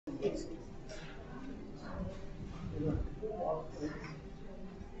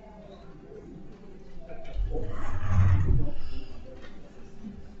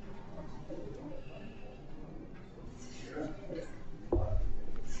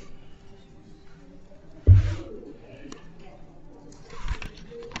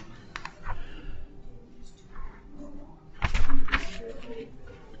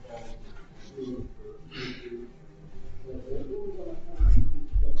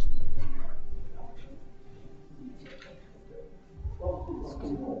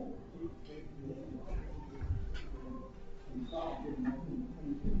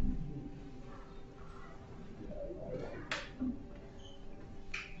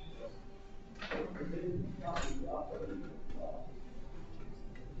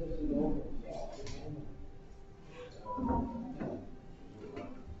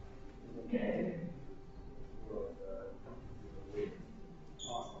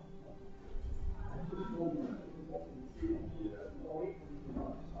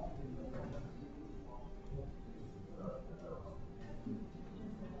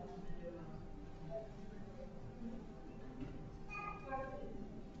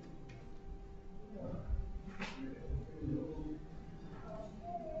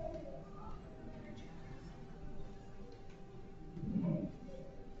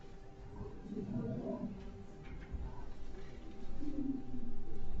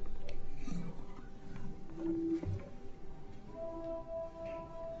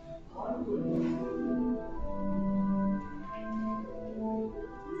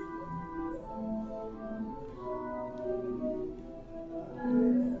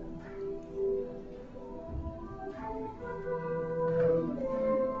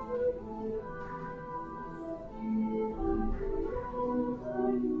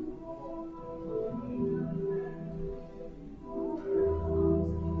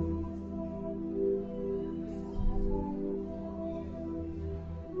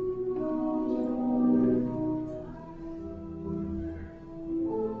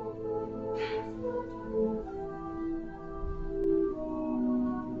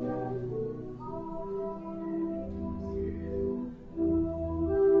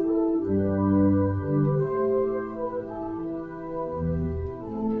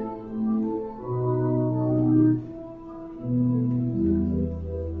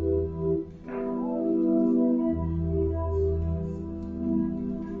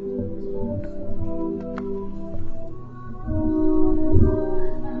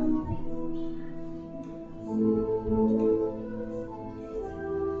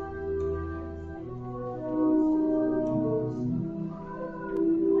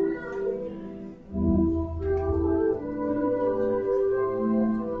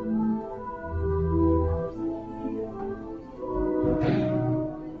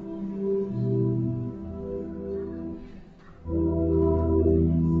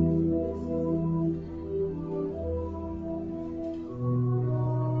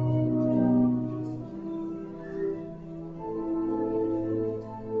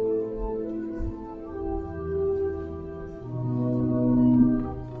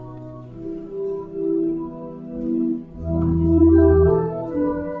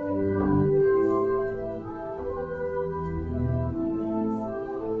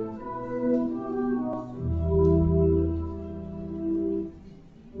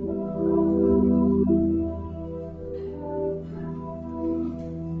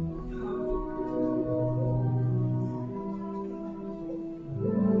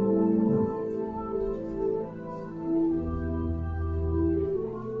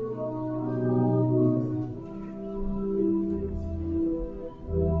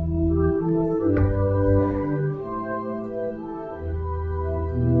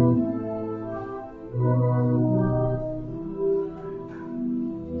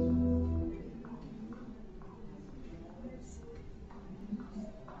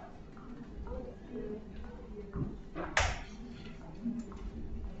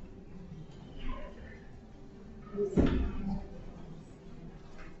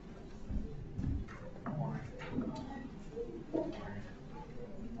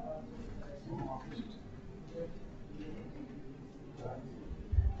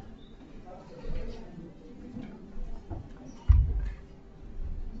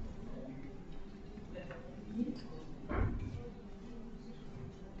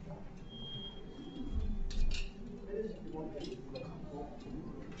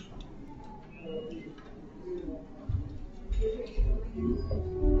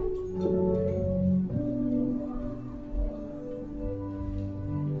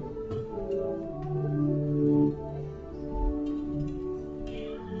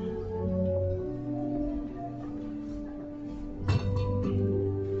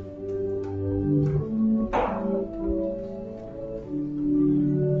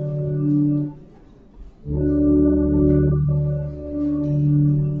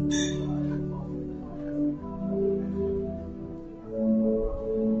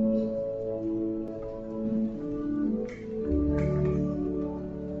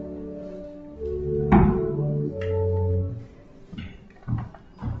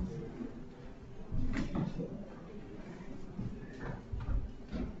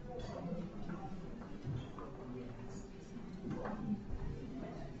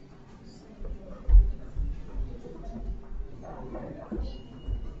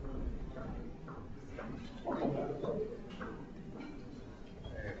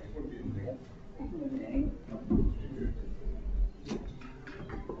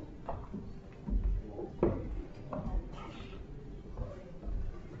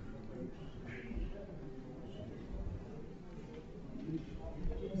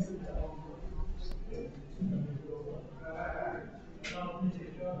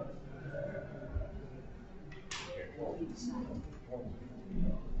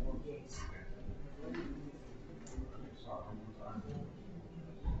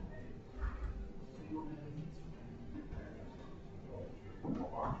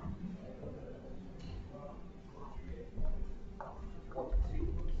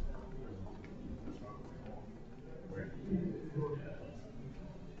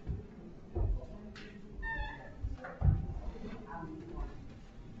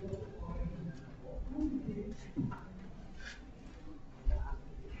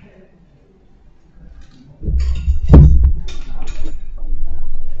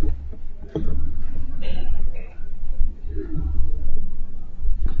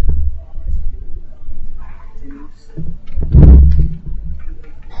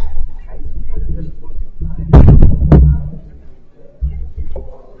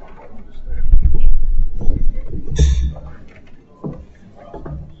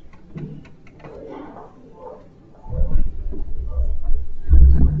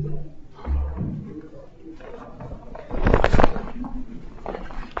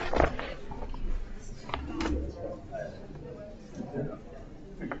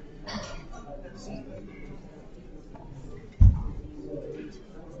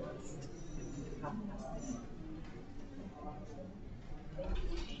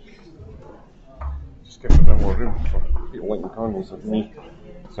Just give it a bit more room for people like McConnell's and me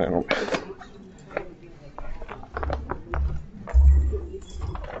sitting up.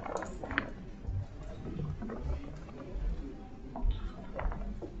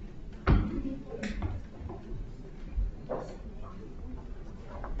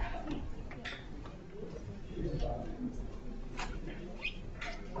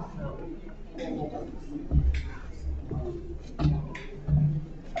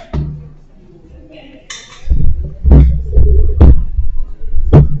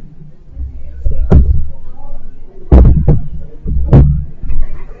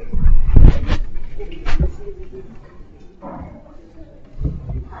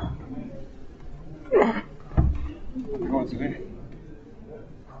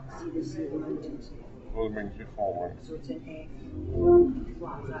 So it's an F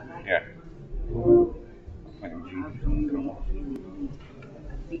flat, is that right? Yeah.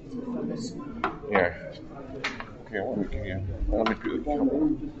 Yeah. Okay, let me put the cup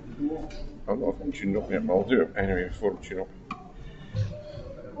on. I'm not tuned up yet, but I'll do it anyway before I tune up.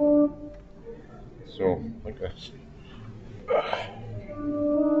 So, like this.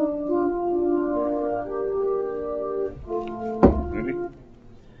 Ready?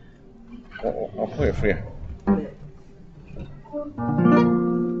 I'll play it for you.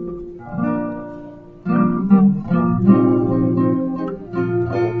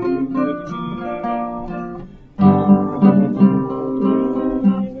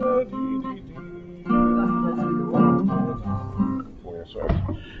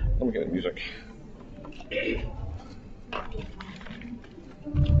 Let me get the music.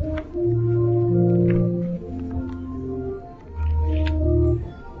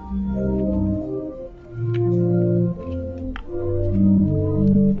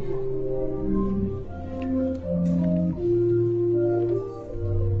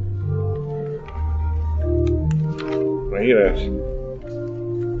 Right, here it is.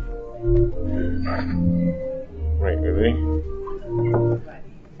 Right, ready?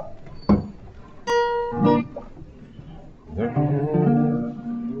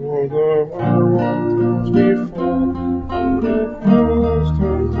 The mountains before, and the hills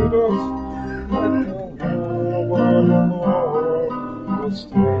turn to dust, and the Lord will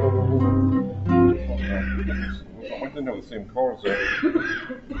stand. I didn't have the same chords there.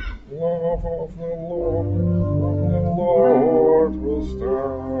 Love of the Lord will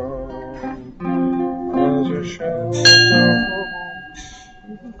stand as a shelter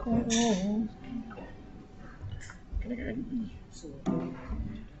for the cold. Can I get an E?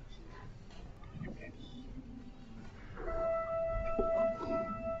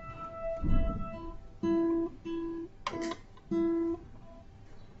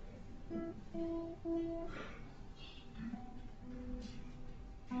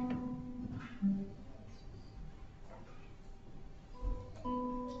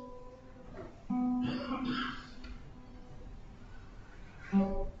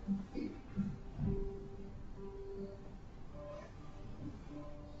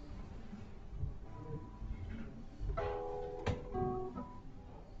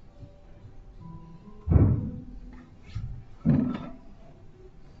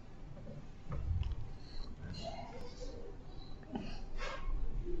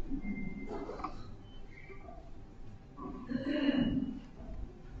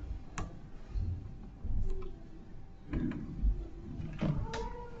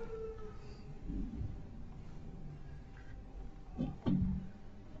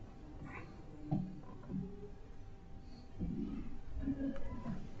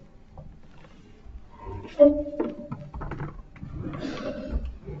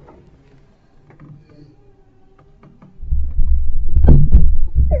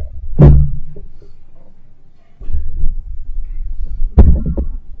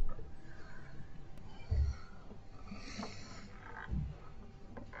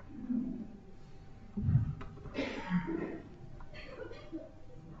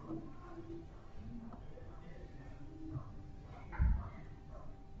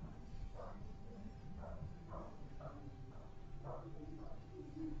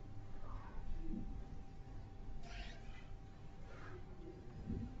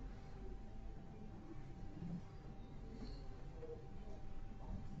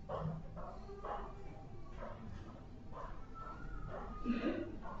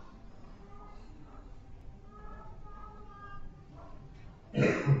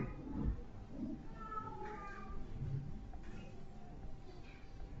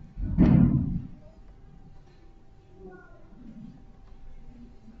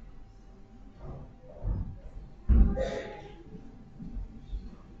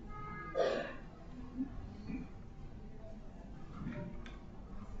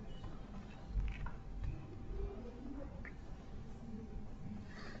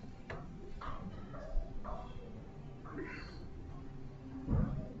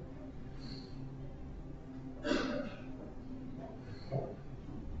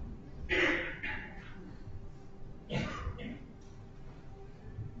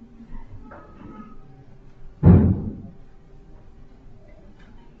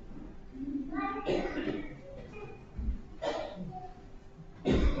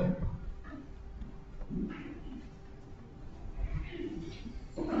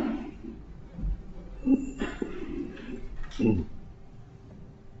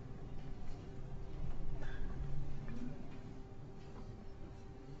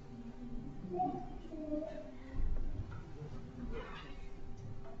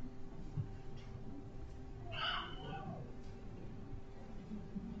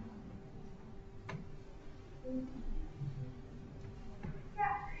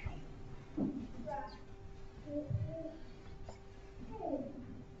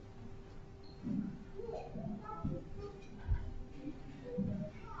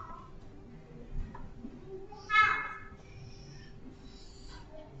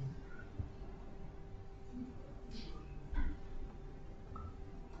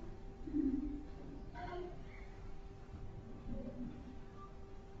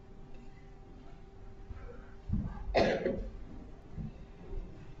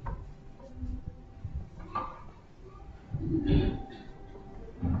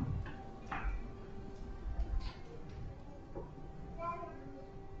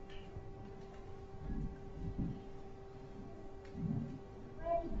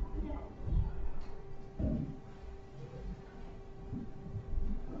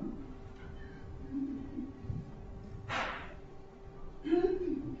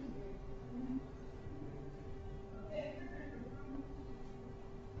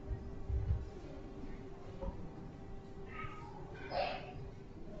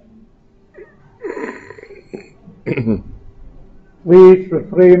 Please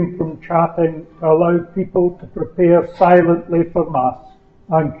refrain from chatting to allow people to prepare silently for Mass.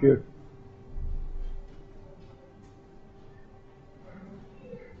 Thank you.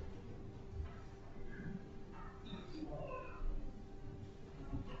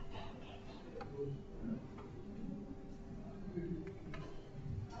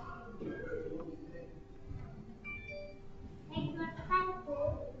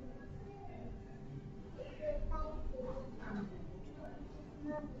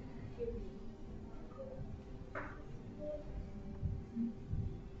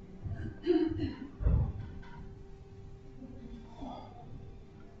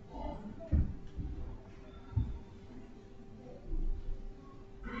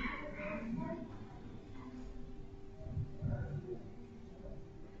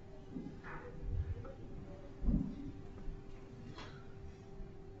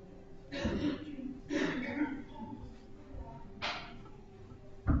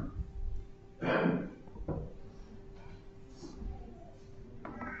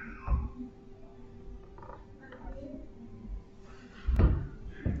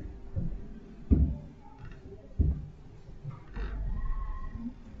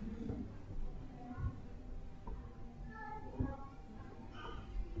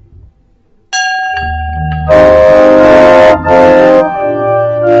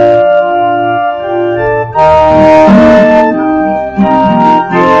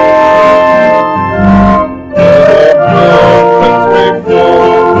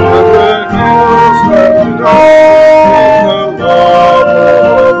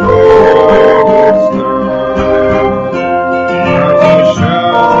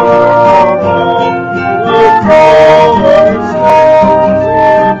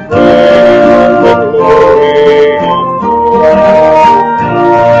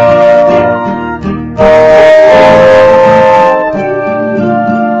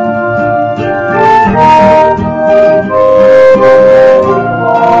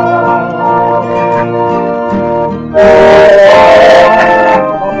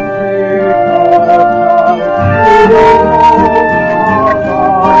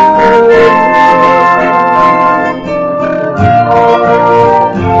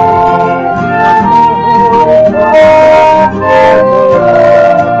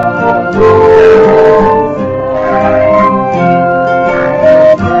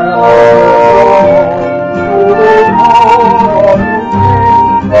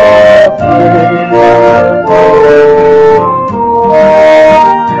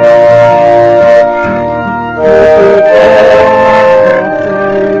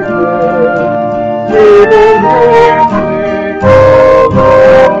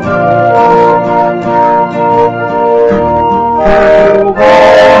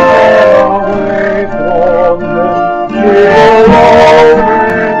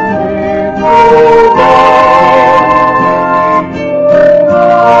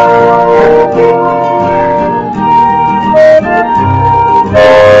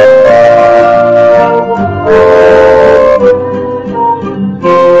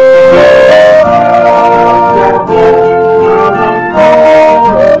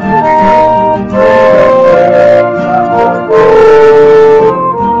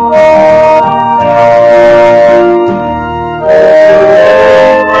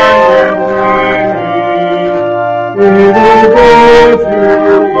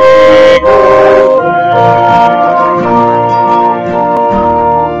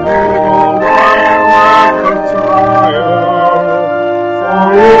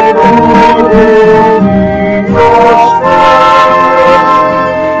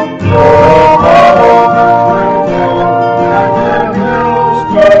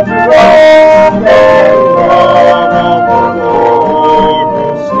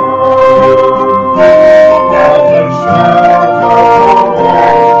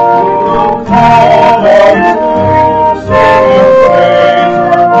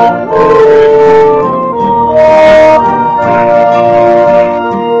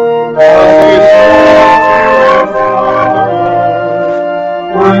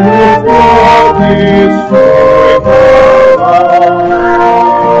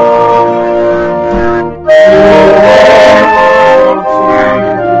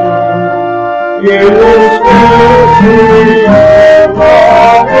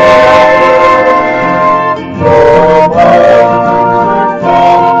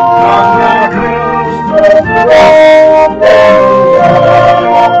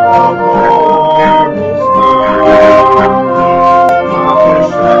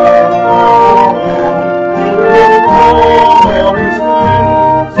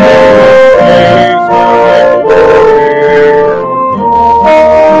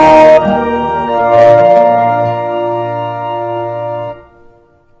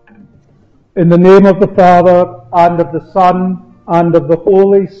 In the name of the Father, and of the Son, and of the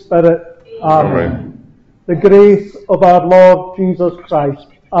Holy Spirit. Amen. The grace of our Lord Jesus Christ,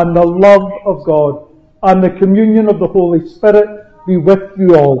 and the love of God, and the communion of the Holy Spirit be with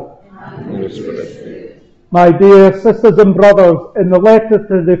you all. My dear sisters and brothers, in the letter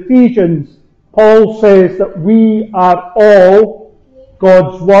to the Ephesians, Paul says that we are all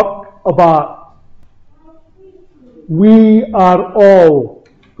God's work of art. We are all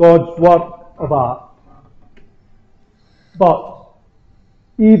God's work of art. But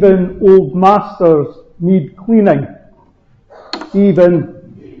even old masters need cleaning.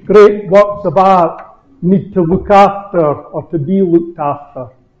 Even great works of art need to look after or to be looked after.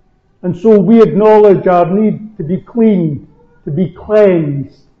 And so we acknowledge our need to be cleaned, to be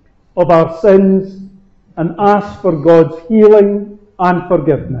cleansed of our sins, and ask for God's healing and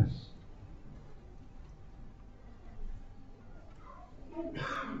forgiveness.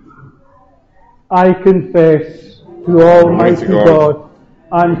 I confess to Almighty God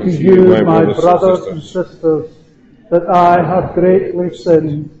and to you, my brothers and sisters, that I have greatly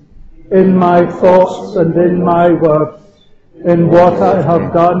sinned in my thoughts and in my words, in what I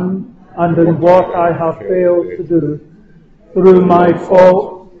have done and in what I have failed to do, through my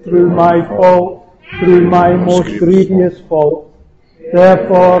fault, through my most grievous fault.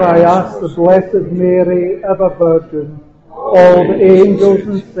 Therefore I ask the Blessed Mary, ever Virgin, all the angels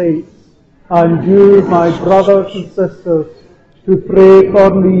and saints, and you, my brothers and sisters, to pray for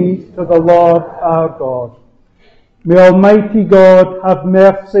me to the Lord our God. May Almighty God have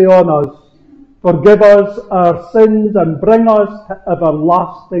mercy on us, forgive us our sins, and bring us to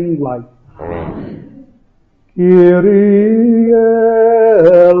everlasting life. Amen. Kyrie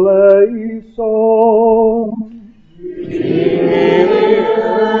eleison. Kyrie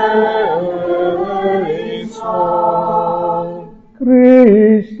eleison.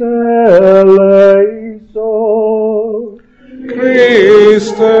 Christe eleison.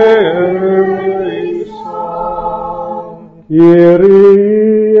 Christe eleison.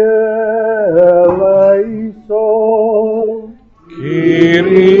 Kyrie eleison.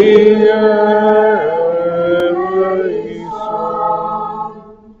 Kyrie eleison.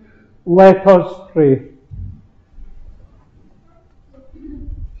 Let us pray.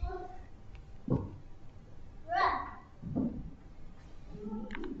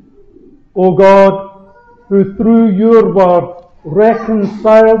 O God, who through your word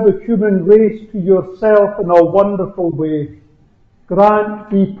reconciled the human race to yourself in a wonderful way, grant,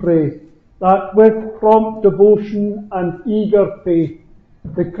 we pray, that with prompt devotion and eager faith,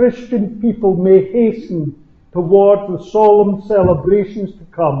 the Christian people may hasten towards the solemn celebrations to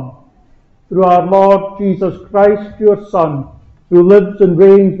come. Through our Lord Jesus Christ, your Son, who lives and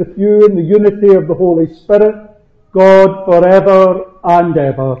reigns with you in the unity of the Holy Spirit, God forever and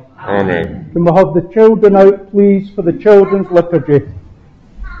ever. Amen. Can we have the children out, please, for the children's liturgy?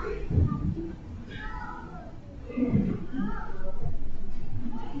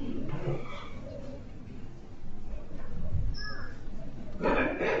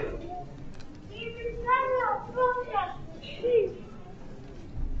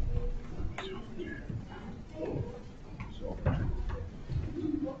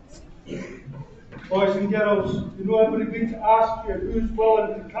 Boys and girls, you know I'm going to ask you who's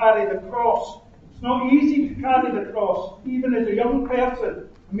willing to carry the cross. It's not easy to carry the cross, even as a young person.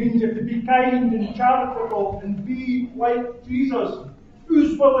 It means you have to be kind and charitable and be like Jesus.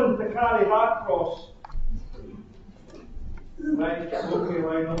 Who's willing to carry that cross? Right, okay,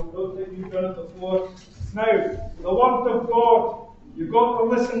 Lionel, don't think you've done it before. Now, the Word of God You've got to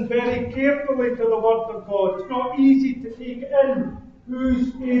listen very carefully to the Word of God. It's not easy to take in. Who's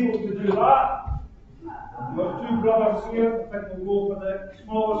able to do that? We've got two brothers here. I think we'll go for the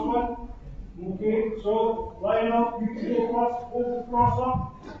smallest one. Okay, so line up. You can go first. Hold the cross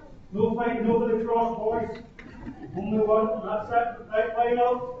up. No fighting over the cross, boys. Only one. That's it. Right, line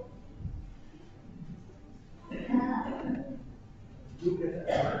up. Look at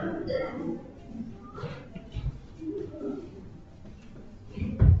it.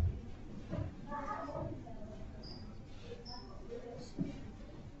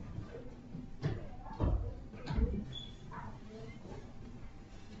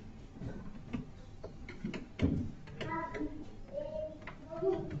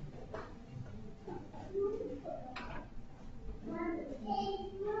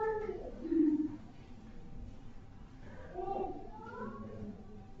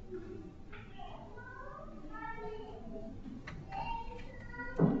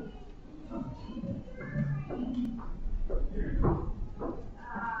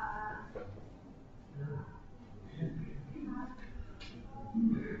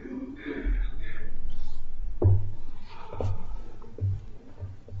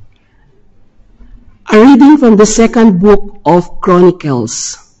 A reading from the second book of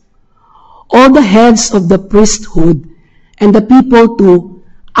Chronicles. All the heads of the priesthood and the people too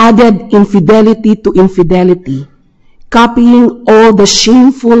added infidelity to infidelity, copying all the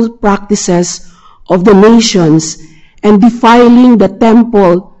shameful practices of the nations and defiling the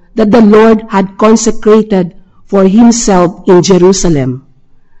temple that the Lord had consecrated for himself in Jerusalem.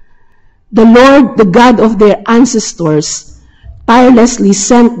 The Lord, the God of their ancestors, tirelessly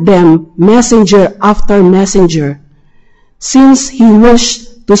sent them messenger after messenger, since he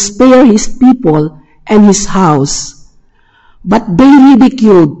wished to spare his people and his house. But they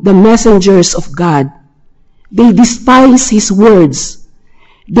ridiculed the messengers of God. They despised his words.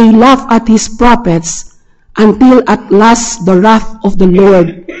 They laughed at his prophets, until at last the wrath of the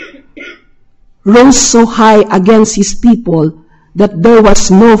Lord rose so high against his people that there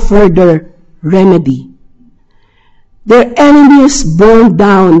was no further remedy. Their enemies burned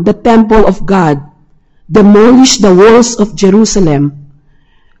down the temple of God, demolished the walls of Jerusalem,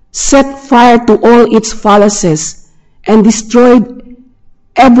 set fire to all its palaces, and destroyed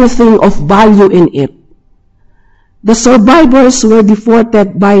everything of value in it. The survivors were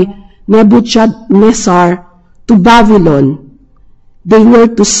deported by Nebuchadnezzar to Babylon. They were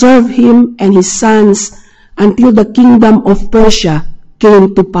to serve him and his sons until the kingdom of Persia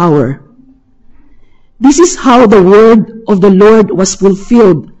came to power. This is how the word of the Lord was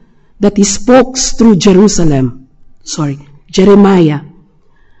fulfilled that he spoke through Jeremiah.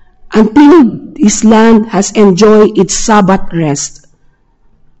 Until this land has enjoyed its Sabbath rest,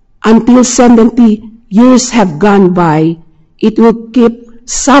 until 70 years have gone by, it will keep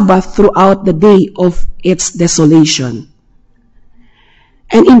Sabbath throughout the day of its desolation.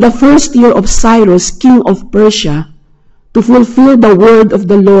 And in the first year of Cyrus, king of Persia, to fulfill the word of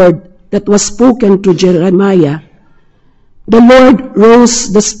the Lord that was spoken to Jeremiah, the Lord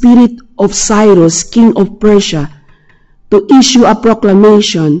rose the spirit of Cyrus, king of Persia, to issue a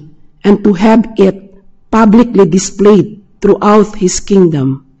proclamation and to have it publicly displayed throughout his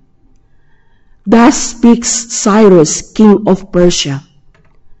kingdom. Thus speaks Cyrus, king of Persia: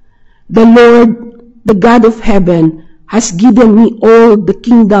 The Lord, the God of heaven, has given me all the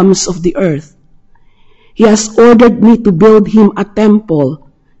kingdoms of the earth. He has ordered me to build him a temple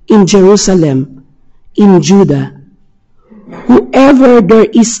in Jerusalem, in Judah. Whoever there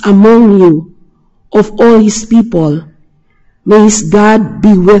is among you of all his people, may his God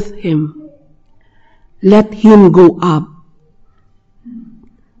be with him. Let him go up.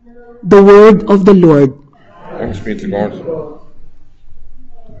 The word of the Lord. Thanks be to God.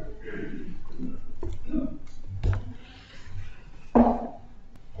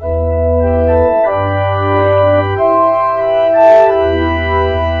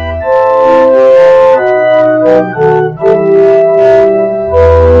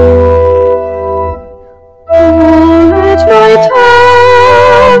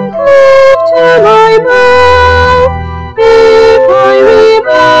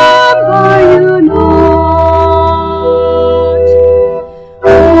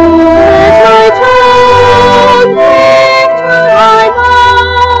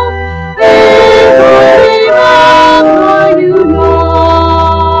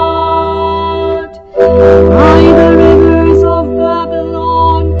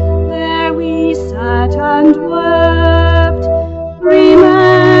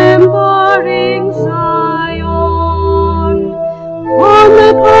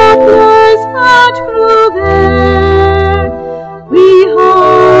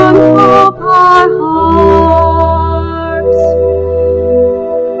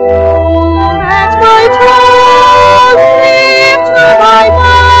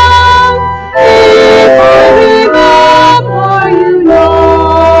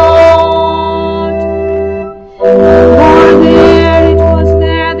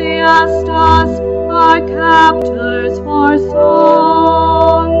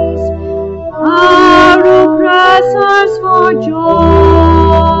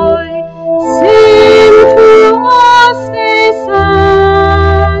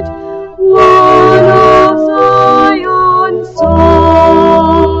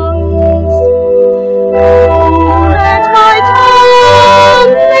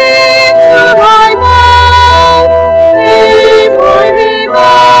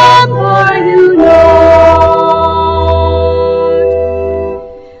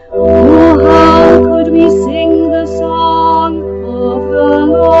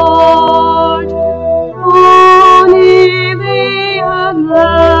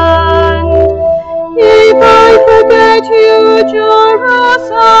 to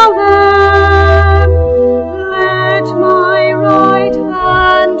Jerusalem, let my right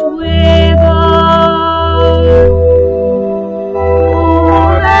hand wither.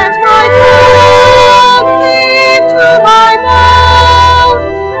 Let my tongue cleave to my mouth,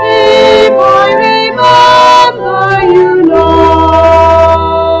 if I remember you not.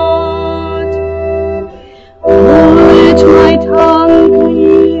 Let my tongue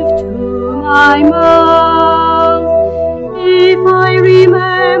cleave to my mouth, if I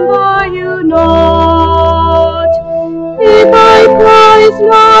remember you not. If I prize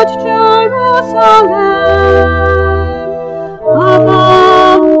not Jerusalem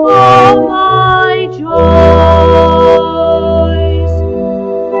above all my joys.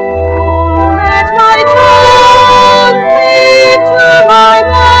 Let my tongue cleave to my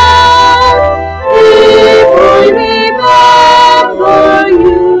mouth, if I remember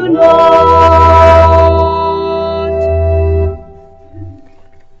you not.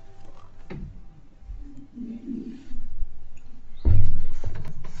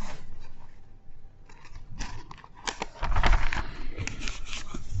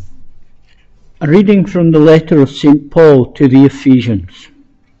 A reading from the letter of St. Paul to the Ephesians.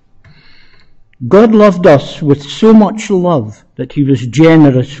 God loved us with so much love that he was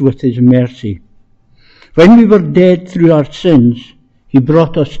generous with his mercy. When we were dead through our sins, he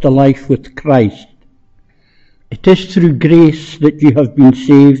brought us to life with Christ. It is through grace that you have been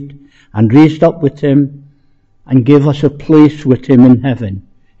saved and raised up with him and gave us a place with him in heaven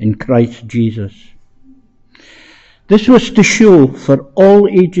in Christ Jesus. This was to show for all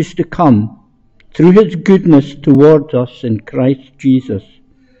ages to come, through his goodness towards us in Christ Jesus,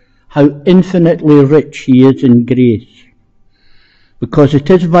 how infinitely rich he is in grace. Because it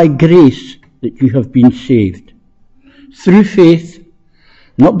is by grace that you have been saved, through faith,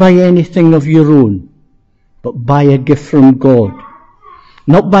 not by anything of your own, but by a gift from God,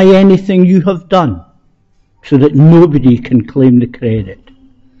 not by anything you have done, so that nobody can claim the credit.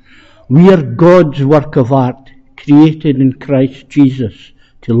 We are God's work of art, created in Christ Jesus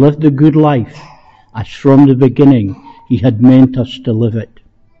to live the good life, as from the beginning he had meant us to live it.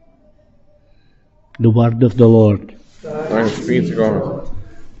 The word of the Lord. Thanks be to God.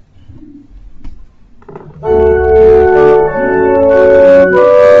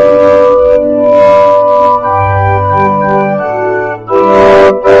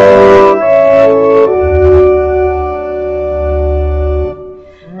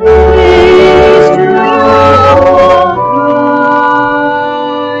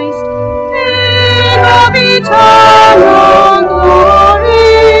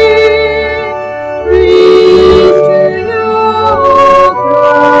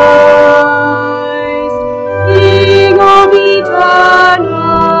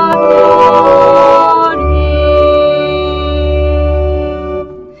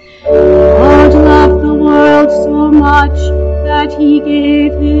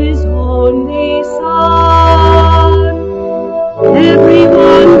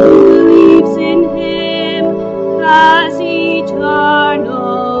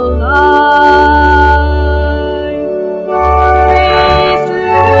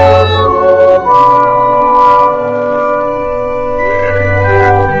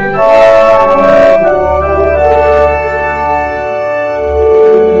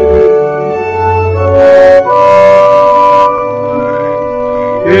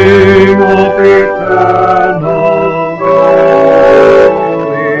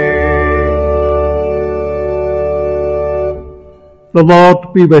 The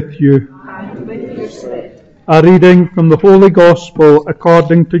Lord be with you. And with your spirit. A reading from the Holy Gospel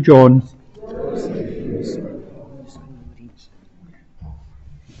according to John.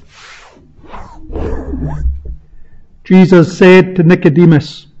 Jesus said to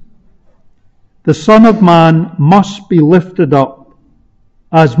Nicodemus, "The Son of Man must be lifted up,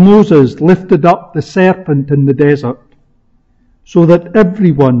 as Moses lifted up the serpent in the desert, so that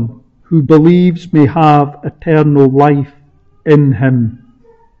everyone who believes may have eternal life in him.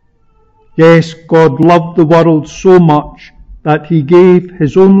 Yes, God loved the world so much that he gave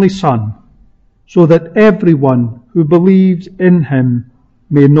his only Son, so that everyone who believes in him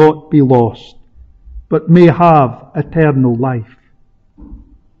may not be lost, but may have eternal life.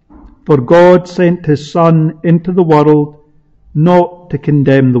 For God sent his Son into the world not to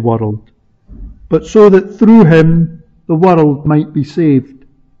condemn the world, but so that through him the world might be saved.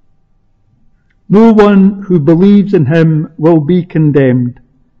 No one who believes in him will be condemned,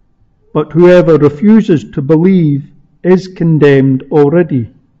 but whoever refuses to believe is condemned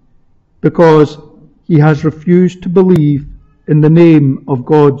already, because he has refused to believe in the name of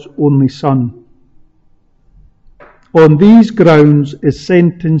God's only Son. On these grounds is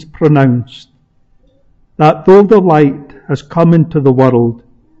sentence pronounced, that though the light has come into the world,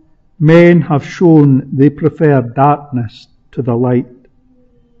 men have shown they prefer darkness to the light,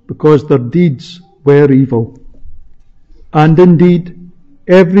 because their deeds were evil. And indeed,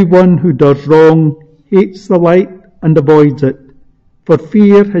 everyone who does wrong hates the light and avoids it, for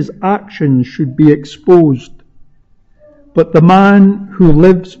fear his actions should be exposed. But the man who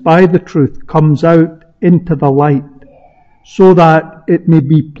lives by the truth comes out into the light, so that it may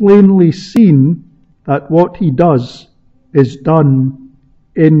be plainly seen that what he does is done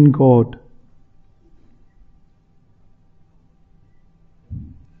in God.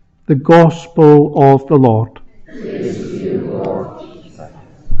 The Gospel of the Lord. Praise to you, Lord.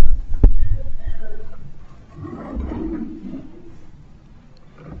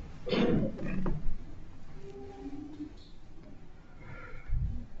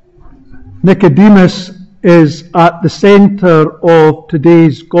 Nicodemus is at the centre of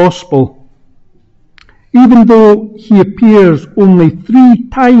today's Gospel. Even though he appears only 3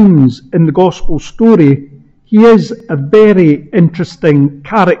 times in the Gospel story, he is a very interesting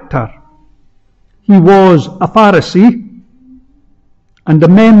character. He was a Pharisee and a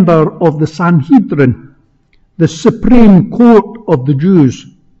member of the Sanhedrin, the supreme court of the Jews.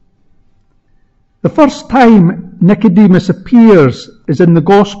 The first time Nicodemus appears is in the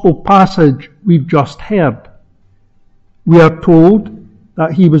Gospel passage we've just heard. We are told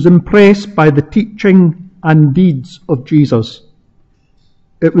that he was impressed by the teaching and deeds of Jesus.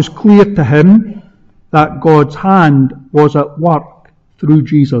 It was clear to him that God's hand was at work through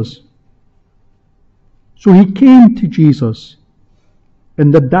Jesus. So he came to Jesus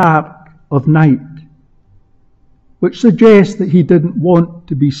in the dark of night, which suggests that he didn't want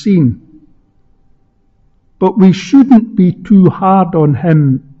to be seen. But we shouldn't be too hard on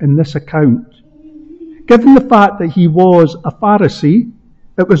him in this account. Given the fact that he was a Pharisee,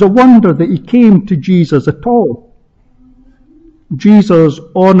 it was a wonder that he came to Jesus at all. Jesus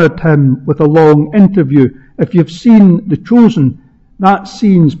honoured him with a long interview. If you've seen The Chosen, that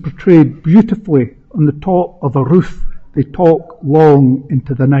scene's portrayed beautifully on the top of a roof. They talk long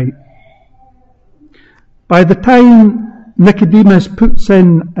into the night. By the time Nicodemus puts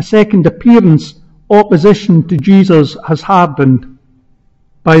in a second appearance, opposition to Jesus has hardened.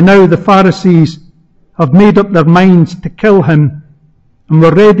 By now the Pharisees have made up their minds to kill him and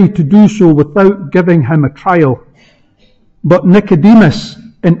were ready to do so without giving him a trial. But Nicodemus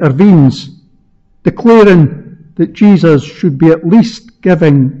intervenes, declaring that Jesus should be at least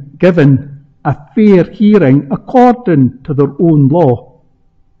given a fair hearing according to their own law.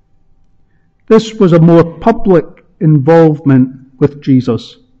 This was a more public involvement with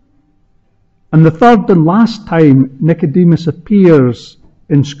Jesus. And the third and last time Nicodemus appears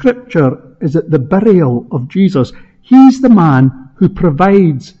in Scripture is at the burial of Jesus. He's the man who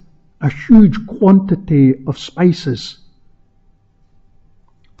provides a huge quantity of spices.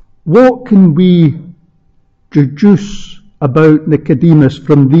 What can we deduce about Nicodemus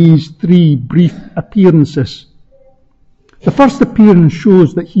from these 3 brief appearances? The first appearance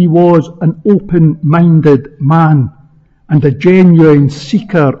shows that he was an open-minded man and a genuine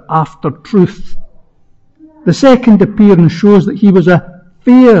seeker after truth. The second appearance shows that he was a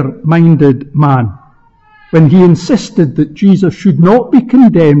fair-minded man when he insisted that Jesus should not be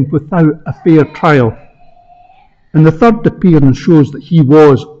condemned without a fair trial. And the third appearance shows that he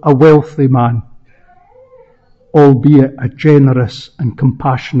was a wealthy man, albeit a generous and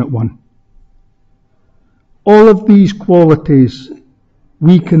compassionate one. All of these qualities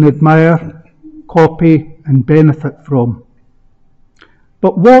we can admire, copy, and benefit from.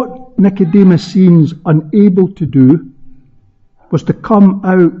 But what Nicodemus seems unable to do was to come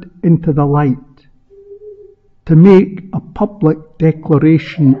out into the light, to make a public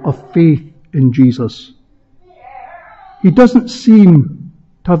declaration of faith in Jesus. He doesn't seem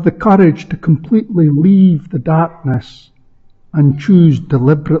to have the courage to completely leave the darkness and choose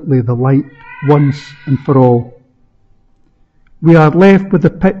deliberately the light once and for all. We are left with a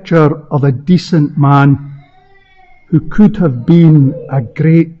picture of a decent man who could have been a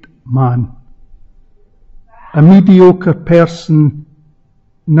great man. A mediocre person,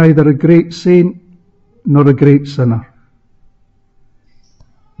 neither a great saint nor a great sinner.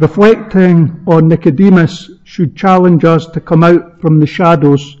 Reflecting on Nicodemus should challenge us to come out from the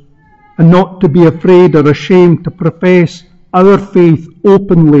shadows and not to be afraid or ashamed to profess our faith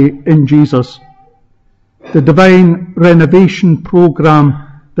openly in Jesus. The divine renovation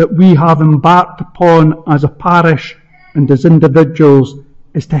programme that we have embarked upon as a parish and as individuals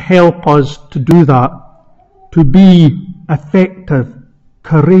is to help us to do that, to be effective,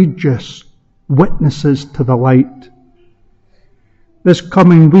 courageous witnesses to the light. This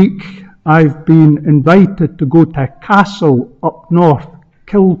coming week, I've been invited to go to a castle up north,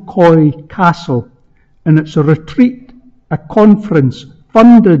 Kilcoy Castle, and it's a retreat, a conference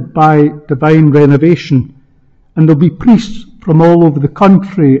funded by Divine Renovation, and there'll be priests from all over the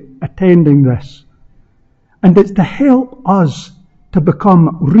country attending this. And it's to help us to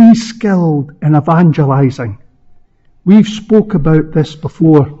become re-skilled in evangelizing. We've spoke about this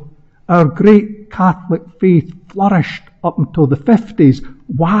before. Our great Catholic faith flourished up until the 50s.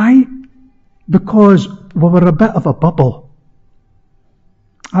 Why? Because we were a bit of a bubble.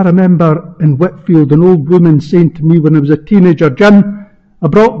 I remember in Whitfield an old woman saying to me when I was a teenager, "Jim, I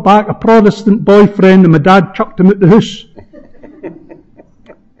brought back a Protestant boyfriend and my dad chucked him out the house."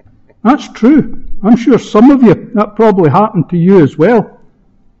 That's true. I'm sure some of you, that probably happened to you as well.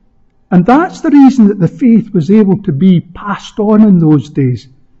 And that's the reason that the faith was able to be passed on in those days.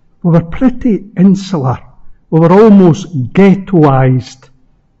 We were pretty insular. We were almost ghettoized.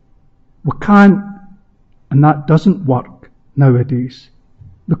 We can't, and that doesn't work nowadays.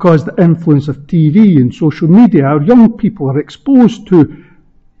 Because the influence of TV and social media, our young people are exposed to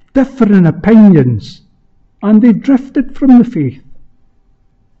different opinions, and they've drifted from the faith.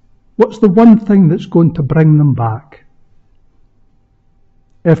 What's the one thing that's going to bring them back?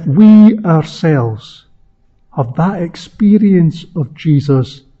 If we ourselves have that experience of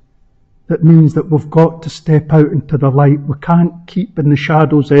Jesus, that means that we've got to step out into the light. We can't keep in the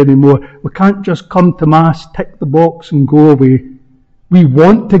shadows anymore. We can't just come to Mass, tick the box and go away. We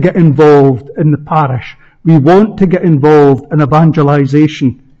want to get involved in the parish. We want to get involved in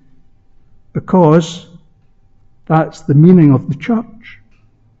evangelization, because that's the meaning of the church.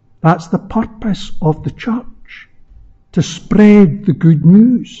 That's the purpose of the church, to spread the good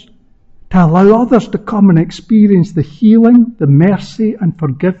news, to allow others to come and experience the healing, the mercy and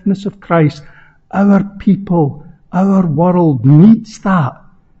forgiveness of Christ. Our people, our world needs that,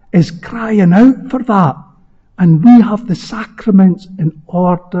 is crying out for that. And we have the sacraments in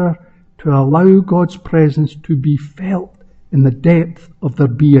order to allow God's presence to be felt in the depth of their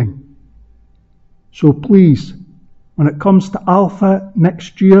being. So please, when it comes to Alpha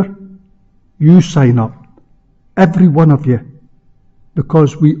next year, you sign up. Every one of you.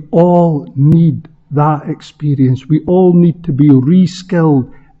 Because we all need that experience. We all need to be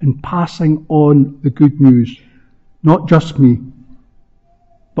re-skilled in passing on the good news. Not just me,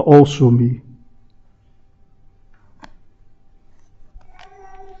 but also me.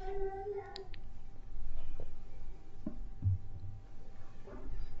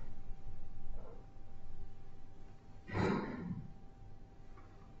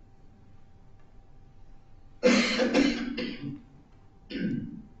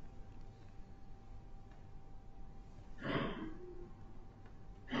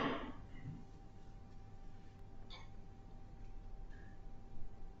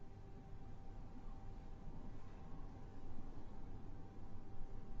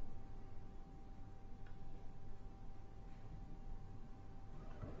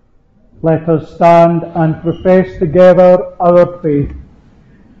 Let us stand and profess together our faith.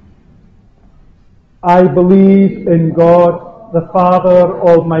 I believe in God, the Father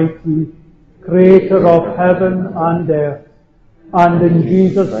Almighty, creator of heaven and earth, and in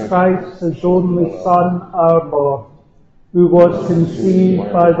Jesus Christ, his only Son, our Lord, who was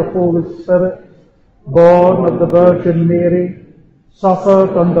conceived by the Holy Spirit, born of the Virgin Mary,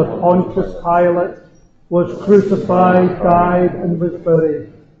 suffered under Pontius Pilate, was crucified, died, and was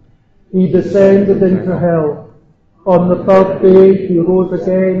buried. He descended into hell. On the third day he rose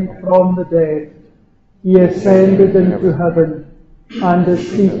again from the dead. He ascended into heaven, and is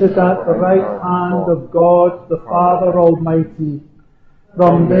seated at the right hand of God the Father Almighty.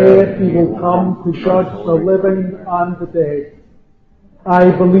 From there he will come to judge the living and the dead.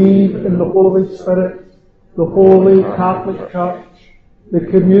 I believe in the Holy Spirit, the Holy Catholic Church, the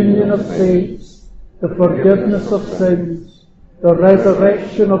communion of saints, the forgiveness of sins, the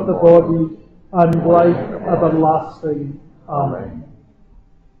resurrection of the body, and life everlasting. Amen.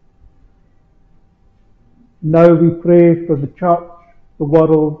 Now we pray for the church, the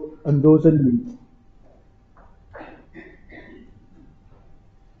world, and those in need.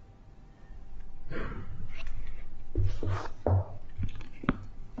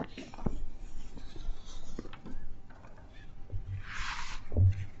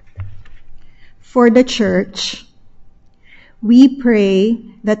 For the church, we pray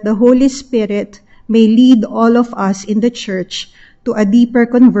that the Holy Spirit may lead all of us in the church to a deeper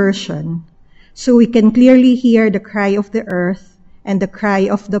conversion, so we can clearly hear the cry of the earth and the cry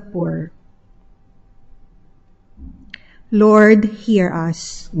of the poor. Lord, hear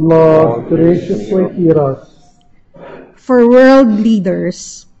us. Lord, graciously hear us. For world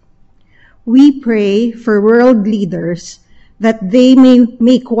leaders, we pray for world leaders that they may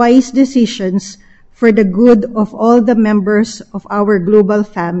make wise decisions for the good of all the members of our global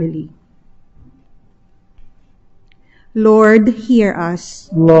family. Lord, hear us.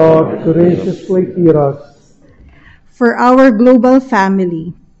 Lord, graciously hear us. For our global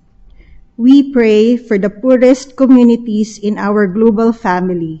family, we pray for the poorest communities in our global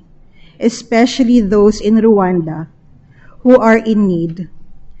family, especially those in Rwanda, who are in need.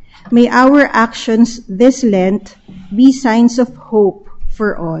 May our actions this Lent be signs of hope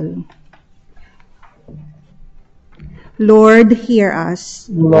for all. Lord, hear us.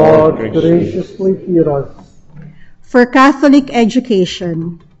 Lord, graciously hear us. For Catholic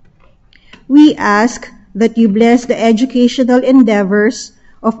education, we ask that you bless the educational endeavors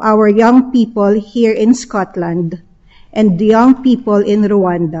of our young people here in Scotland and the young people in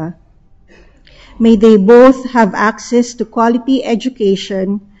Rwanda. May they both have access to quality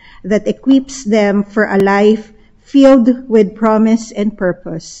education that equips them for a life filled with promise and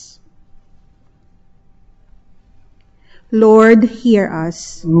purpose. Lord, hear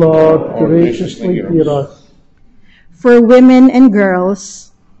us. Lord, graciously hear us. For women and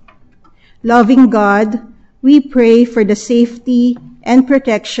girls, loving God, we pray for the safety and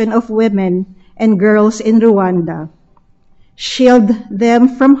protection of women and girls in Rwanda. Shield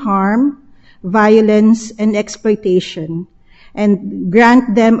them from harm, violence, and exploitation, and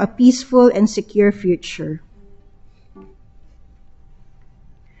grant them a peaceful and secure future.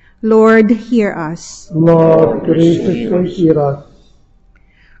 Lord, hear us. Lord, graciously hear us.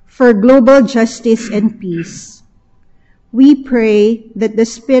 For global justice and peace, we pray that the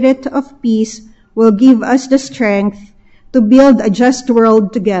Spirit of peace will give us the strength to build a just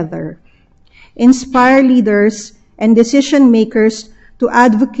world together, inspire leaders and decision makers to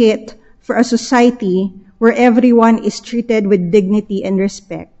advocate for a society where everyone is treated with dignity and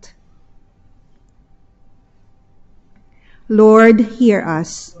respect. Lord, hear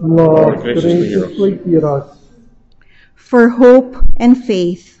us. Lord, graciously hear us. For hope and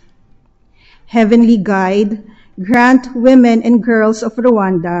faith, Heavenly Guide, grant women and girls of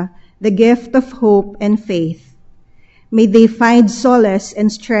Rwanda the gift of hope and faith. May they find solace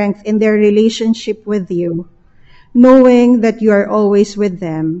and strength in their relationship with you, knowing that you are always with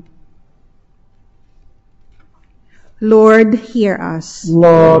them. Lord, hear us.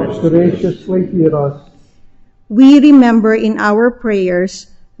 Lord, graciously hear us. We remember in our prayers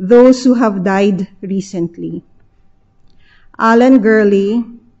those who have died recently. Alan Gurley,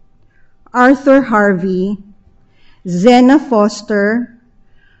 Arthur Harvey, Zena Foster,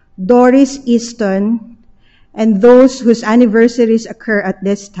 Doris Easton, and those whose anniversaries occur at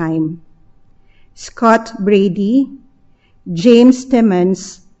this time. Scott Brady, James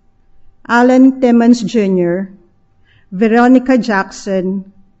Timmons, Alan Timmons Jr., Veronica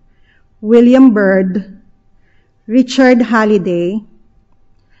Jackson, William Bird, Richard Halliday,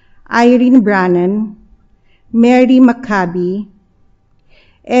 Irene Brannan, Mary Maccabi,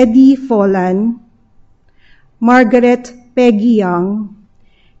 Eddie Follan, Margaret Peggy Young,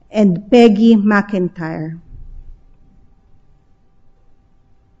 and Peggy McIntyre.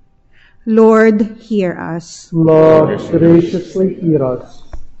 Lord, hear us. Lord, graciously hear us.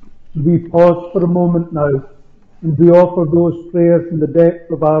 We pause for a moment now, and we offer those prayers in the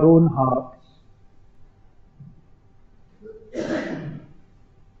depth of our own hearts.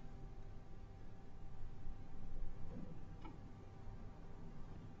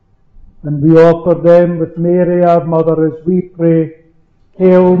 And we offer them with Mary our Mother as we pray,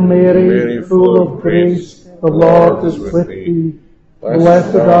 Hail Mary, full of grace, the Lord is with thee.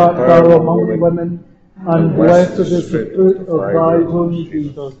 Blessed art thou among women, and blessed is the fruit of thy womb,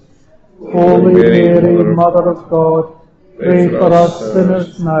 Jesus. Holy Mary, Mother of God, pray for us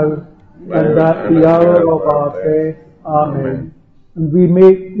sinners now, and at the hour of our death. Amen. And we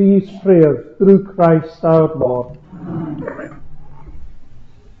make these prayers through Christ our Lord. Amen.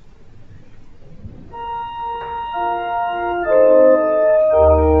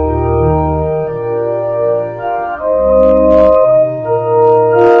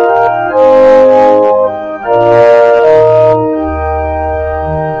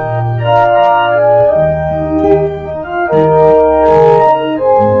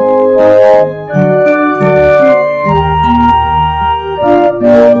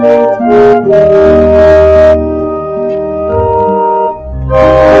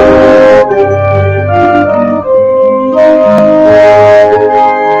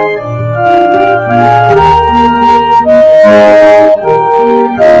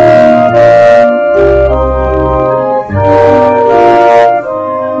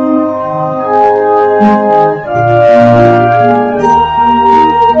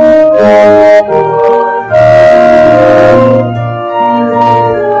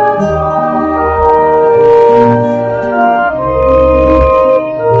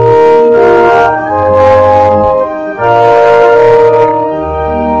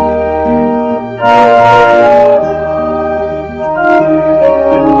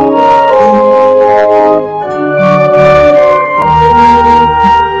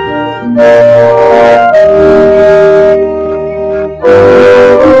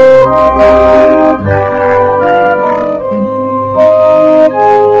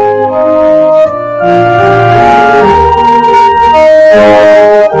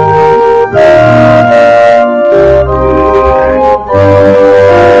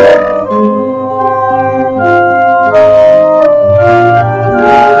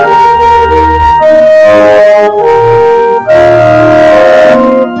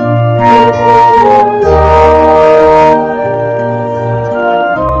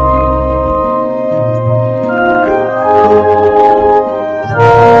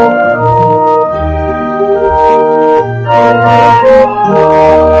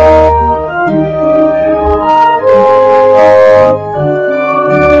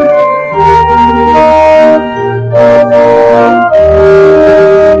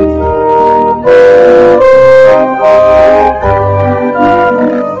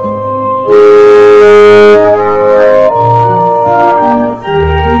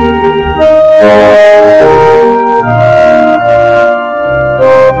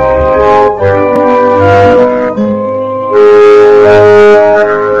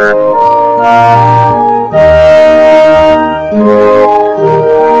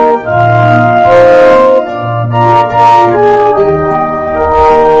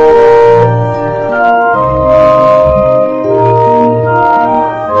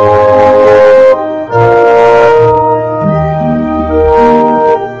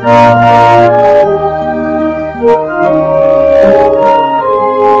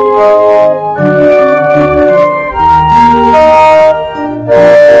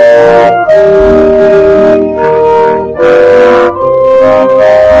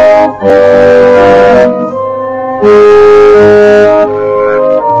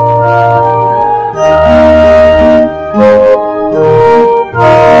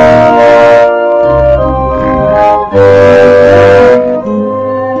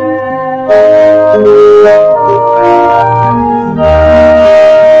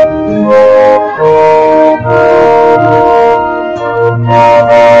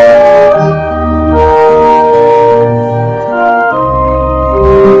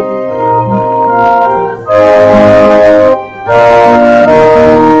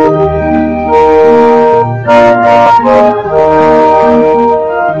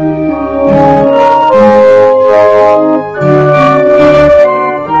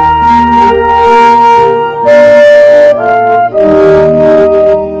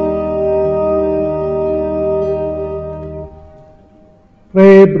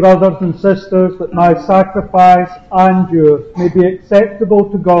 Pray, brothers and sisters, that my sacrifice and yours may be acceptable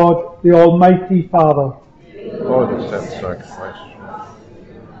to God, the Almighty Father. Lord, accept sacrifice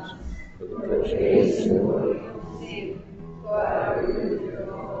for the praise of God.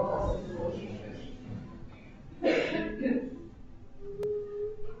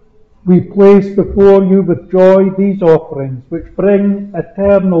 We place before you with joy these offerings, which bring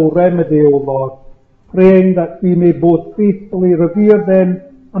eternal remedy, O Lord, praying that we may both faithfully revere them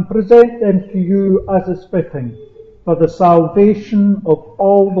and present them to you as is fitting, for the salvation of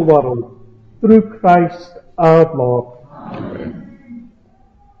all the world, through Christ our Lord. Amen.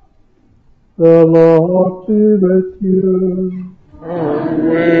 The Lord be with you. And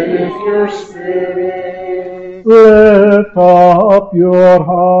with your spirit. Lift up your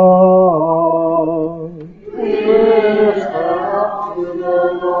heart. Lift up to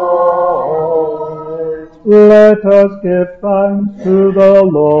the Lord. Let us give thanks to the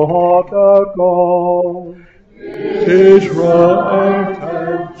Lord our God. It is right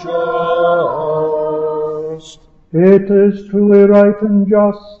and just. It is truly right and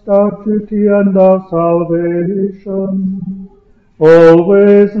just, our duty and our salvation,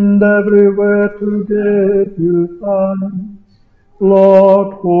 always and everywhere to give you thanks,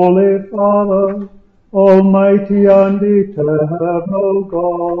 Lord, Holy Father, Almighty and eternal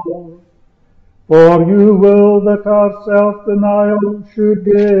God. For you will that our self-denial should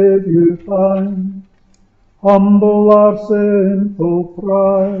give you thanks, humble our sinful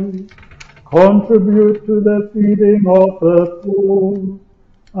pride, contribute to the feeding of the poor,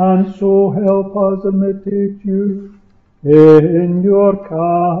 and so help us imitate you in your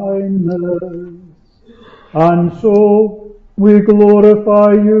kindness. And so we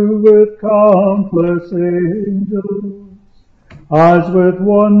glorify you with countless angels, as with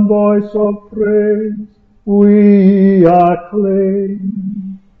one voice of praise we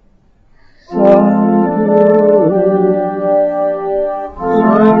acclaim. Sanctus,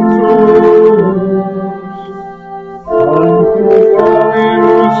 Sanctus,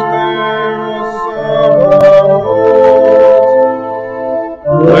 Deus Sabaoth,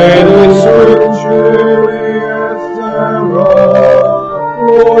 benedictus Julius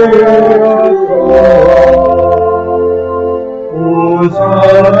Gloria to God.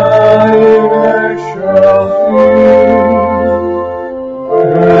 Hosanna in excelsis,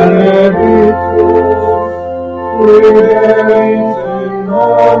 benedictus in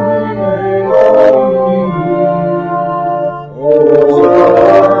nomine Domini.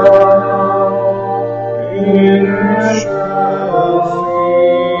 Hosanna in excelsis.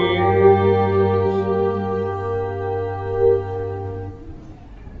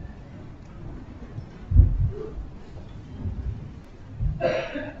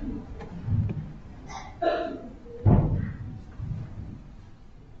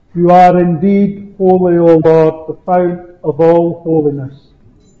 you are indeed holy, O Lord, the fount of all holiness.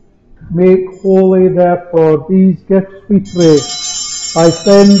 Make holy, therefore, these gifts, we pray, by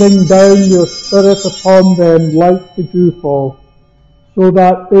sending down your Spirit upon them like the dewfall, so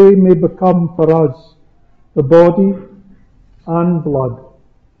that they may become for us the body and blood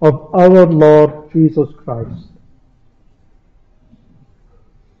of our Lord Jesus Christ.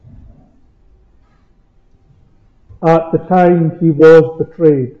 At the time he was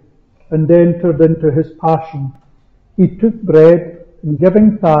betrayed and entered into his passion, he took bread and,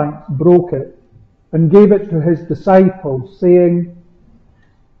 giving thanks, broke it and gave it to his disciples, saying,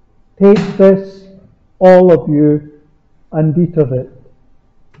 "Take this, all of you, and eat of it,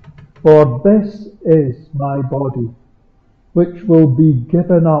 for this is my body, which will be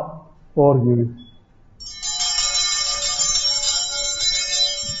given up for you."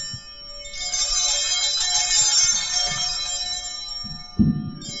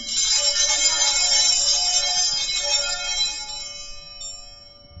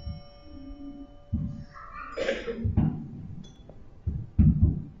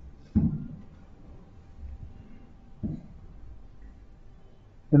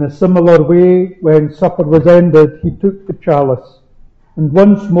 In a similar way, when supper was ended, he took the chalice, and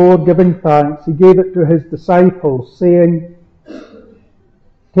once more giving thanks, he gave it to his disciples, saying,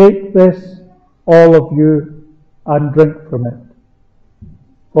 "Take this, all of you, and drink from it.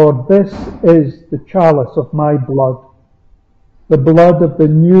 For this is the chalice of my blood, the blood of the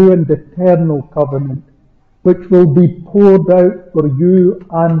new and eternal covenant, which will be poured out for you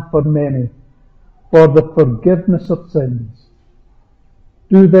and for many, for the forgiveness of sins.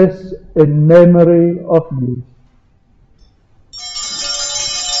 Do this in memory of me."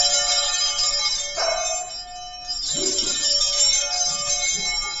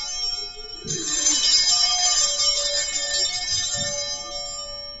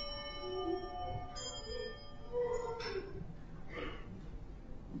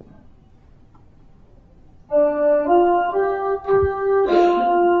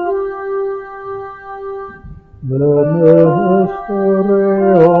 the mystery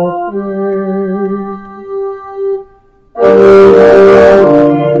of faith.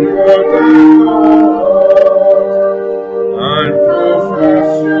 And profess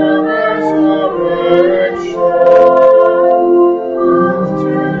your resurrection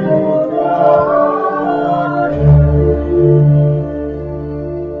until God again.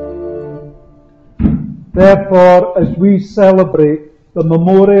 Therefore, as we celebrate the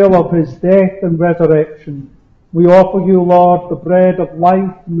memorial of his death and resurrection, we offer you, Lord, the bread of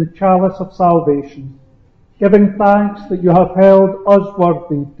life and the chalice of salvation, giving thanks that you have held us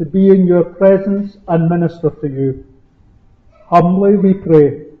worthy to be in your presence and minister to you. Humbly we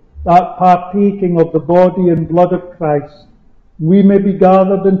pray that, partaking of the body and blood of Christ, we may be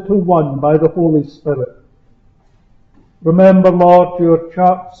gathered into one by the Holy Spirit. Remember, Lord, your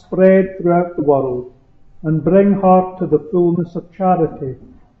church spread throughout the world, and bring her to the fullness of charity,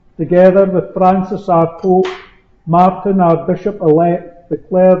 together with Francis our Pope, Martin our Bishop-elect, the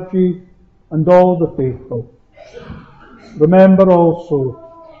clergy, and all the faithful. Remember also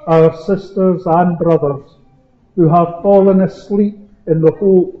our sisters and brothers who have fallen asleep in the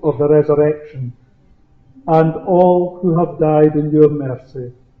hope of the resurrection, and all who have died in your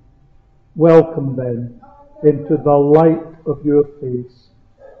mercy. Welcome them into the light of your face.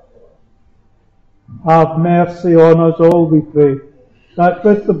 Have mercy on us all, we pray, that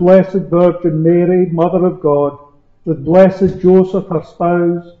with the Blessed Virgin Mary, Mother of God, with blessed Joseph, her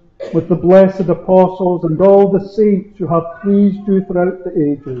spouse, with the blessed apostles and all the saints who have pleased you throughout the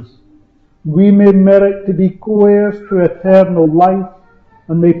ages, we may merit to be co-heirs to eternal life,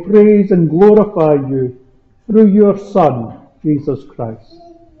 and may praise and glorify you through your Son, Jesus Christ.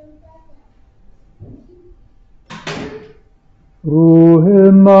 Through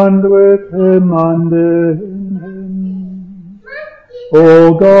him and with him and in him,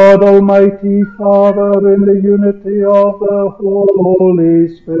 O God, Almighty Father, in the unity of the Holy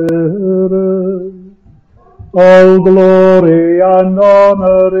Spirit, all glory and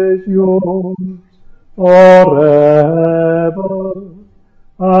honor is yours forever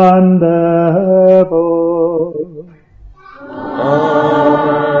and ever. Amen.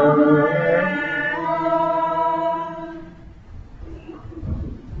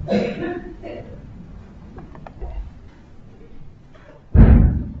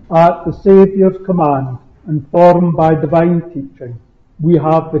 At the Saviour's command, informed by divine teaching, we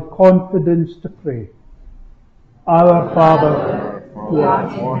have the confidence to pray. Our Father, who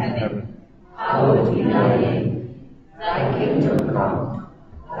art in heaven, hallowed be thy name. Thy kingdom come,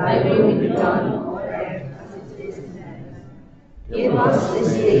 thy will be done on earth as it is in heaven. Give us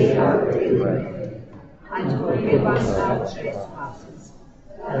this day our daily bread, and forgive us our trespasses,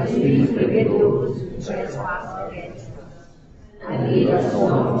 as we forgive those who trespass against us. And lead us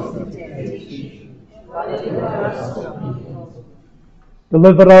not into temptation, but deliver us from evil.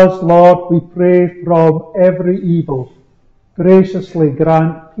 Deliver us, Lord, we pray, from every evil. Graciously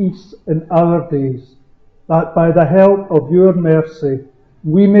grant peace in our days, that by the help of your mercy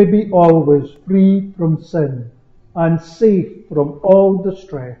we may be always free from sin and safe from all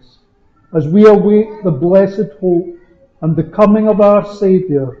distress, as we await the blessed hope and the coming of our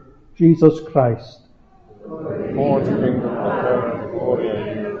Saviour, Jesus Christ. For the kingdom, the power, and the glory,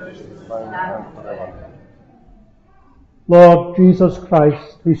 and yours, and forever. Lord Jesus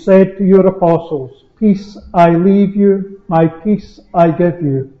Christ, who said to your apostles, "Peace I leave you, my peace I give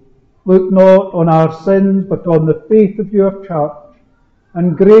you," look not on our sins, but on the faith of your church,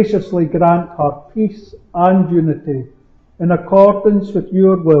 and graciously grant her peace and unity, in accordance with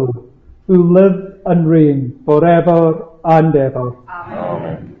your will, who live and reign forever and ever.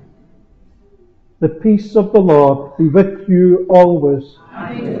 Amen. The peace of the Lord be with you always.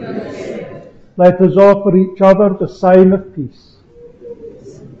 Let us offer each other the sign of peace.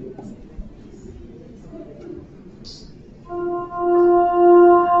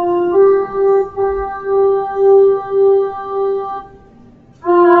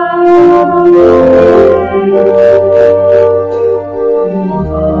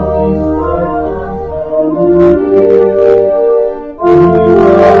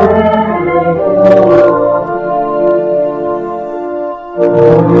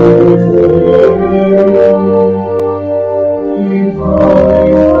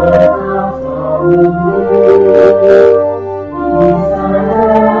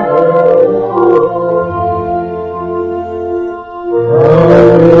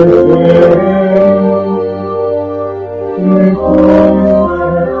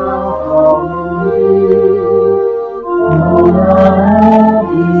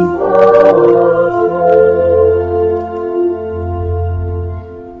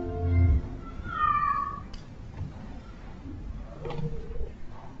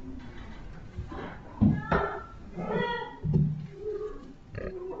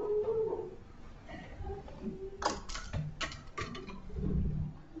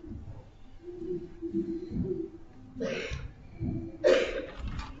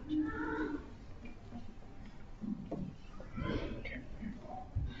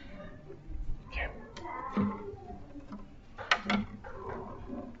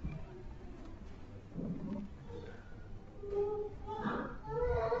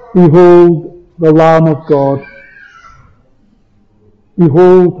 Behold the Lamb of God.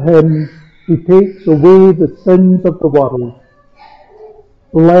 Behold him who takes away the sins of the world.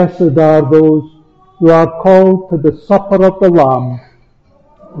 Blessed are those who are called to the supper of the Lamb.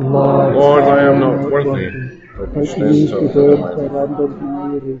 Lord, I am not worthy that you should enter into my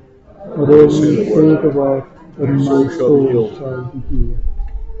Mary, but only say the word, and my soul shall be healed.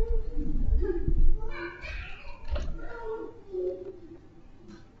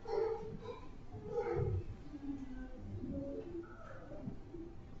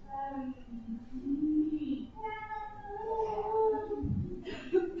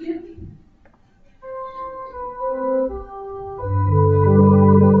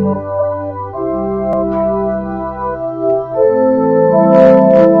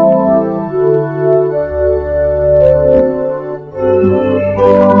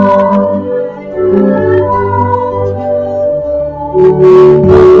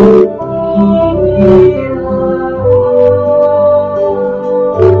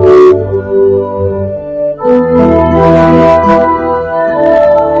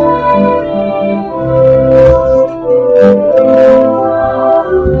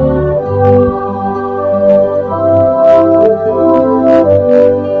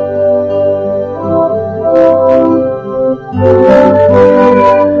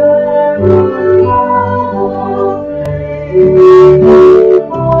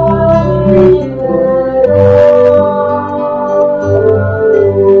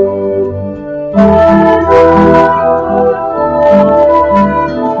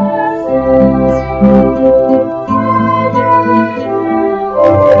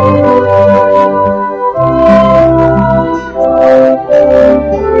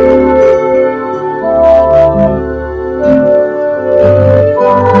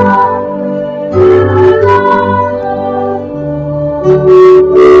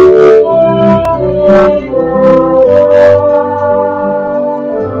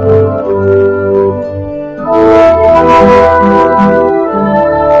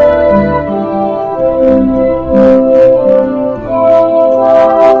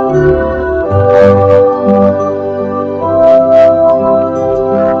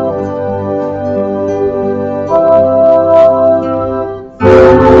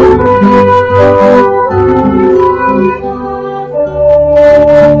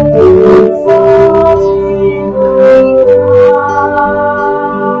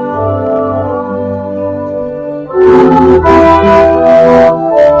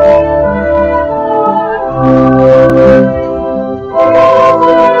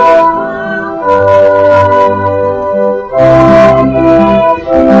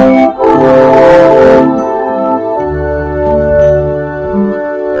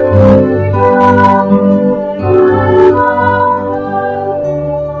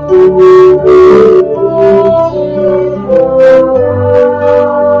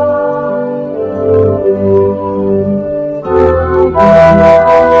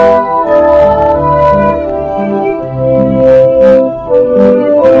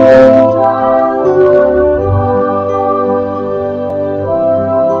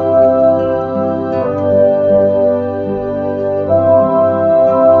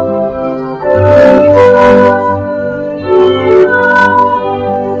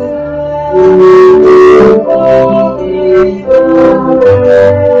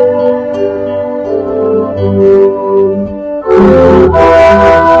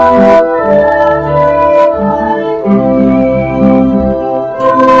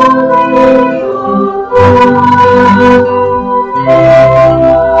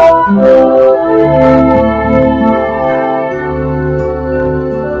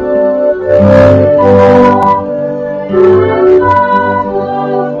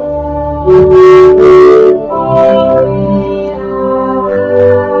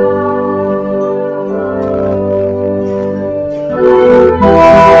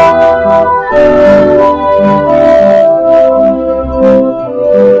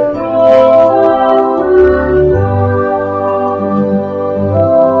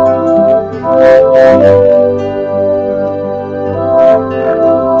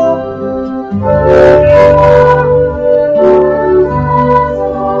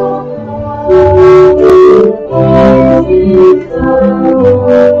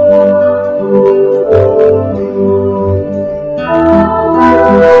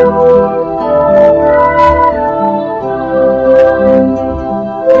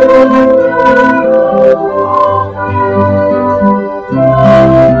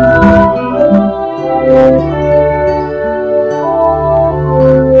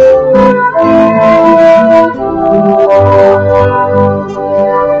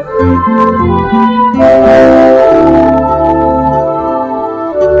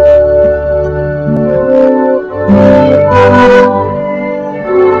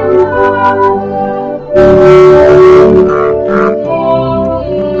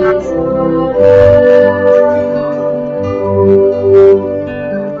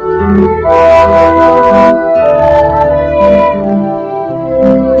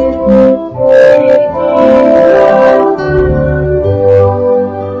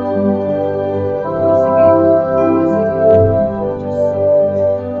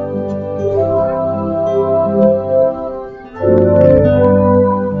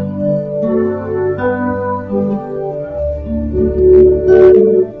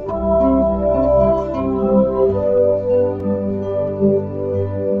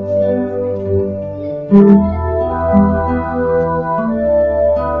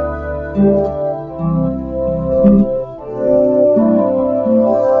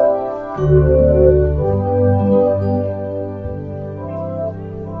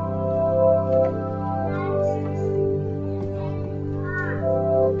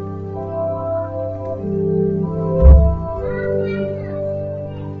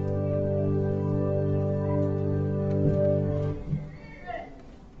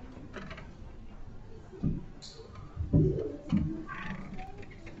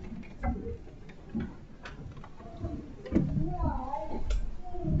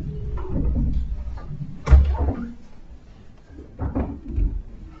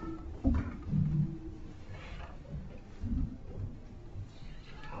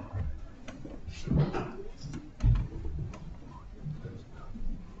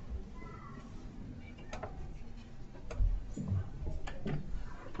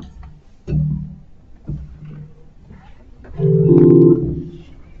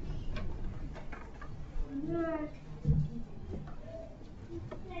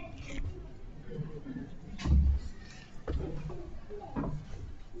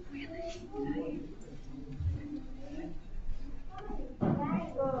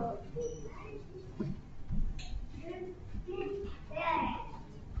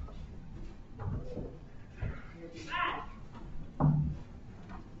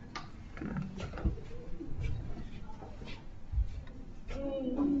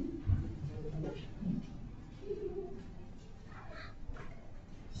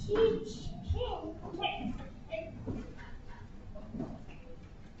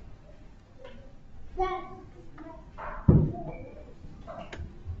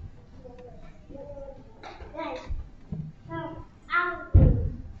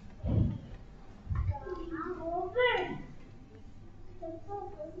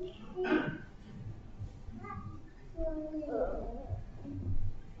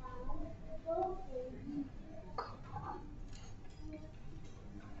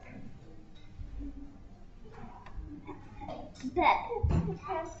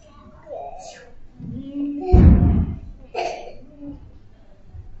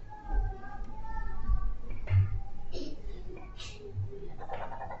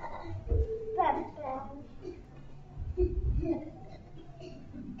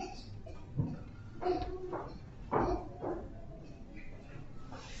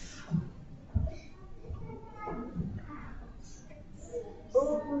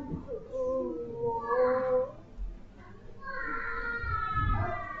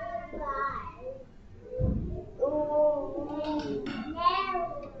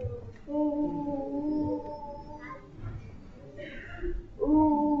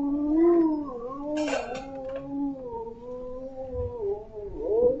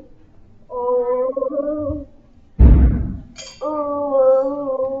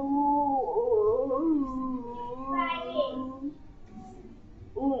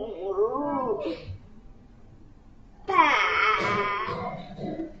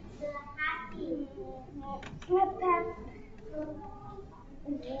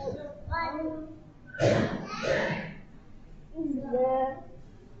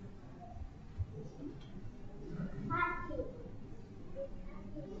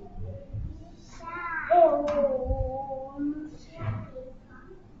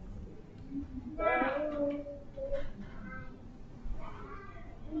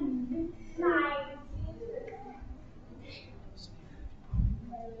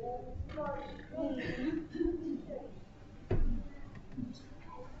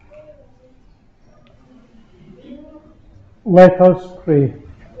 Let us pray.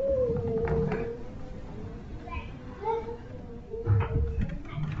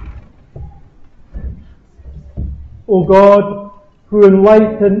 O God, who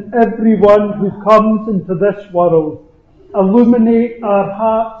enlighten everyone who comes into this world, illuminate our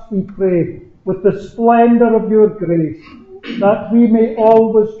hearts, we pray, with the splendour of your grace, that we may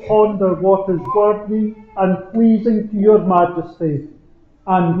always ponder what is worthy and pleasing to your majesty.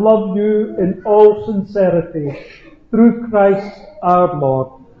 and love you in all sincerity, through Christ our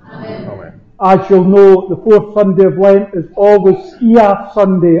Lord. Amen. As you'll know, the fourth Sunday of Lent is always Skiaf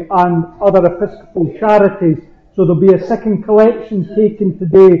Sunday and other Episcopal charities, so there'll be a second collection taken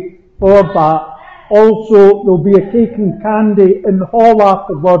today for that. Also, there'll be a cake and candy in the hall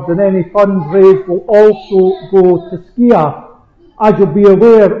afterwards, and any funds raised will also go to Skiaf. As you'll be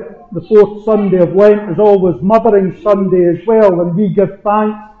aware, the fourth Sunday of Lent is always Mothering Sunday as well, and we give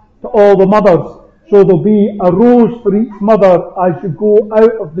thanks to all the mothers. So there'll be a rose for each mother as you go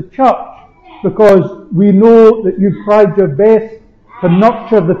out of the church, because we know that you've tried your best to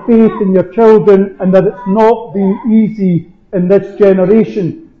nurture the faith in your children and that it's not been easy in this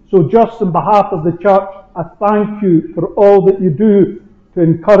generation. So just on behalf of the church, I thank you for all that you do to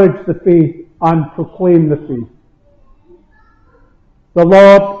encourage the faith and proclaim the faith. The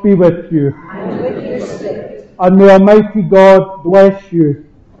Lord be with you. And with your spirit. And may Almighty God bless you,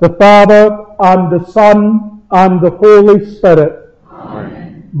 the Father and the Son and the Holy Spirit.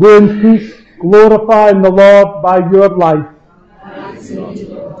 Amen. Go in peace, glorifying the Lord by your life. Thanks be to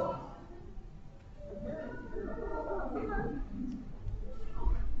God.